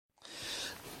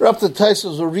Up the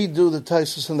Tosfos will redo the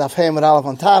Tosfos and Daf Hey with Aleph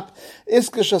on top.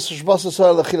 Iskish as Shbasa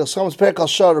Sar Lechilas Chametz Perikal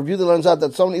Shar. Rabbi Yehuda learns out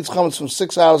that someone eats chametz from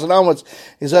 6 hours and onwards.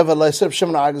 He's over Leisib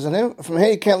Shimon argues on him. From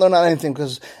here you can't learn out anything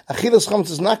because Achilas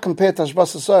Chametz is not compared to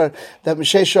Shbasa Sar that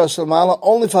Mishei Shar Salmala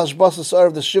only for Shbasa Sar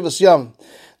of the Shivas Yom.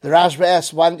 The Rashba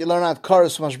asks, why didn't you learn out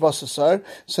Karas from Shbasa Sar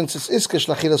since it's Iskish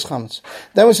Lachilas Chametz?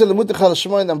 Then we said the Mutachal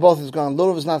Shemoy, then both is gone.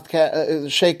 Lulav is not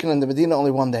shaken in the Medina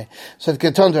only one day. So it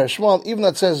can turn to Shmuel. Even though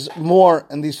it says more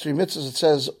in these three mitzvahs, it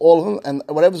says all of them,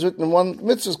 and whatever's written in one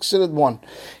mitzvah is considered one.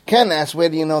 Can ask, where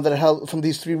do you know that it held from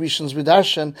these three Rishons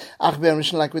Vidarshan, Achbe and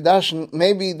Rishon like Vidarshan?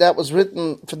 Maybe that was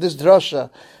written for this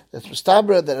drasha. That's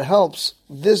Mustabra, that it helps.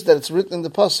 This, that it's written in the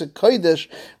Pasuk, Kodesh,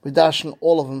 Vidarshan,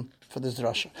 all of them for this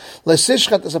drasha.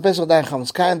 Leisishchat is a Pesach Dayan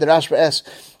Chametz. Kain, the Rashba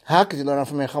asks, how could you learn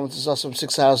from your chametz is also from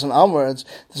 6 hours and onwards?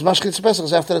 This mashchit Pesach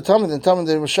is after the Talmud, and Talmud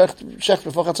they were shecht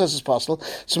before Chatzos is possible.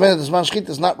 So maybe this mashchit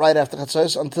is not right after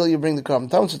Chatzos until you bring the korban.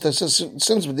 Talmud says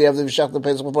since we have the shecht the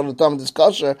Pesach before the Talmud is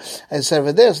kosher, and it's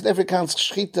over there, so therefore counts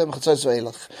shchita Chatzos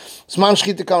ve'elach. This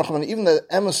mashchit come even the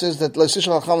Emma says that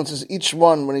leisishal chametz is each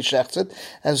one when he shechts it,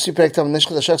 as we see Perek Talmud nishchit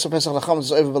the shecht Pesach chametz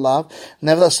is over belav.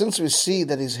 Nevertheless, since we see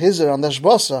that he's hizer on the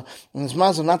shbasa and his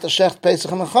mazal not the shecht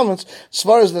Pesach and the chametz, as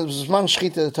far as the zman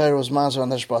shchita the Torah was mazal on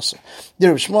the shbasa.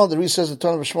 There Shmuel, the Ri says the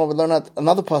Torah of Shmuel would learn out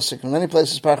another pasuk in many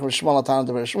places. Parachim Shmuel Atan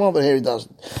the Shmuel, but here he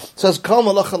doesn't. It says Kol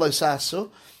Malacha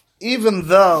Loisasu, even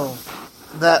though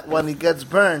that when he gets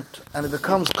burnt and it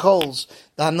becomes coals,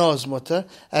 the hano is mutter,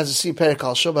 as you see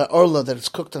Perikal Shah by Orla that it's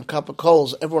cooked on copper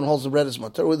coals. Everyone holds the bread as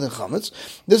mutter within chametz.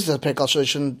 This is the Perikal Shah. You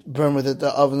shouldn't burn with it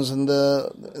the ovens and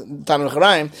the Tanur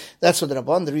Charaim. That's what the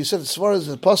Rabban. The Ri said as far as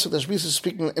the pasuk that is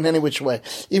speaking in any which way,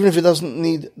 even if he doesn't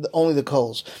need only the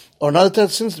coals. Or another third,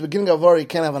 since the beginning of Var, you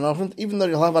can't have an offering, even though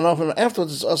you'll have an offering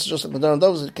afterwards. It's also just like Madar and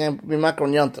Dovas. It can't be makar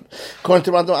and yantar. According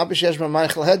to Random Apishesh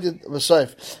Michael Hedid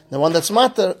V'Soif, the one that's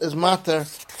matter is matter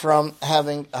from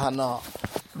having a hana.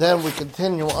 Then we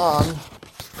continue on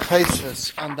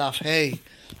Tosfos and Daf Hey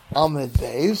Amid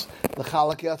Beis the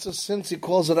Chalak Yatzah, since he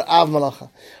calls it an Av Malacha.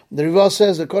 The Riva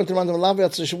says according to Random Lav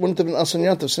Yatzah, it wouldn't have been Asan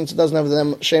Yantav since it doesn't have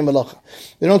the Shem Malacha.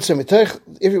 They don't say Mitech.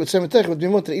 If you would say Mitech, it would be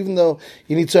Mutter, even though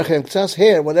you need Tzarech Yom K'tzas.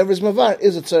 Here, whatever is Mavar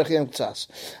is a Tzarech Yom K'tzas.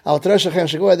 Al Teresh Hachem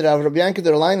Shegoy, the Rabbi Yankee,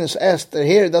 the Linus asked that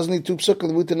here it doesn't need two psukim,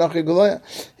 the Mutter Nachri Goloya.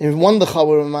 If one the Chal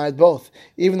would have both,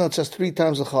 even though it says 3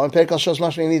 times the Chal, and Perikal Shos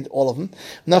Mashma, you need all of them.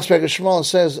 Nachs Perikal Shmuel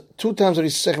says 2 times that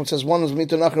he's Sechem, says one is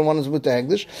Mutter Nachri and one is Mutter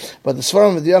Hegdish, but the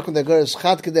Svarim of the Yaakov, the Gur is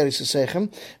Chad Keder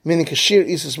Sechem, meaning Kashir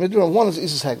Isis Midra, and one is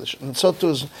Isis Hegdish. And so too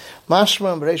is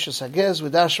Mashma and Bereshus Hagez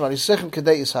with Ashmar Sechem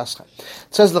Kedei Is Haschem.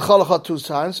 It says the Chalacha 2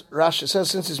 times. Rashi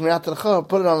says since it's Miyat Lecha,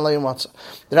 put it on Leimatzah.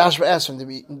 The Rashi asks him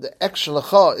the extra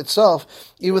Lecha itself,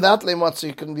 even without Leimatzah,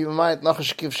 you can be Mayat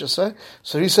Nachash Kiv Shaseh.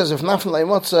 So he says if not from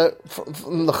Leimatzah,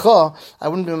 from Lecha, I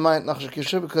wouldn't be Mayat Nachash Kiv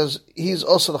Shaseh because he's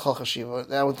also the Chal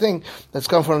Chashiva. I would think that's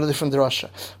come from a different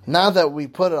drasha. Now that we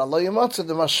put it on Leimatzah,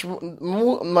 the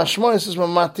Mashma is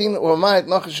Matin or Mayat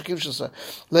Nachash Kiv Shaseh.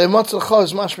 Leimatzah Lecha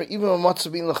is Mashma, even when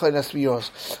Matzah being Lecha, it has to be yours.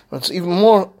 But it's even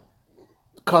more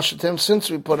kasha to him since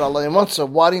we put Allah Yamatzah.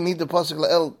 Why do you need the pasuk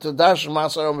la'el to dash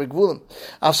ma'asar mekvulim?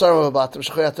 Asar ma'batim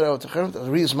shechayat Torah v'techrim.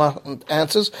 The reason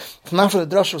answers. If not for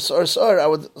the drush of sar, I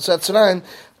would set tzarayin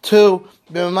to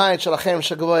b'mayit shalachem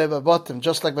shagavoy b'batim,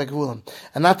 just like by gvulim,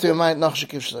 and not to b'mayit nach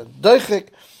shekiv shalay. Doichik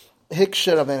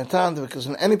hiksher abenatan, because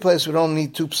in any place we don't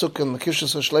need 2 psukim.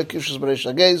 Mekishus shalay kishus b'reish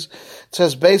hagez. It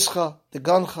says beischa, the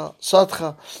gancha,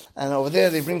 sadcha, and over there,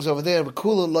 he brings over there,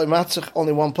 Bekula loy matzich,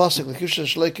 only 1 pasuk, the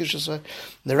kishus shalay kishus.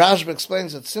 The Rashba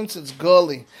explains that since it's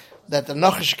goli, that the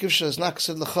nachash kishus is not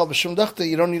considered l'cha b'shum dachta,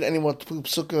 you don't need any more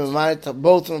psukim and mayit,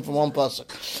 both of them from 1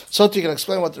 pasuk. So you can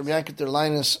explain what the Rabbi Yankee, the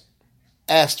Linus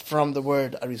asked from the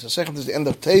word Arisa. Second is the end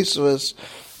of Tosfos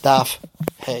Daf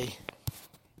Hey.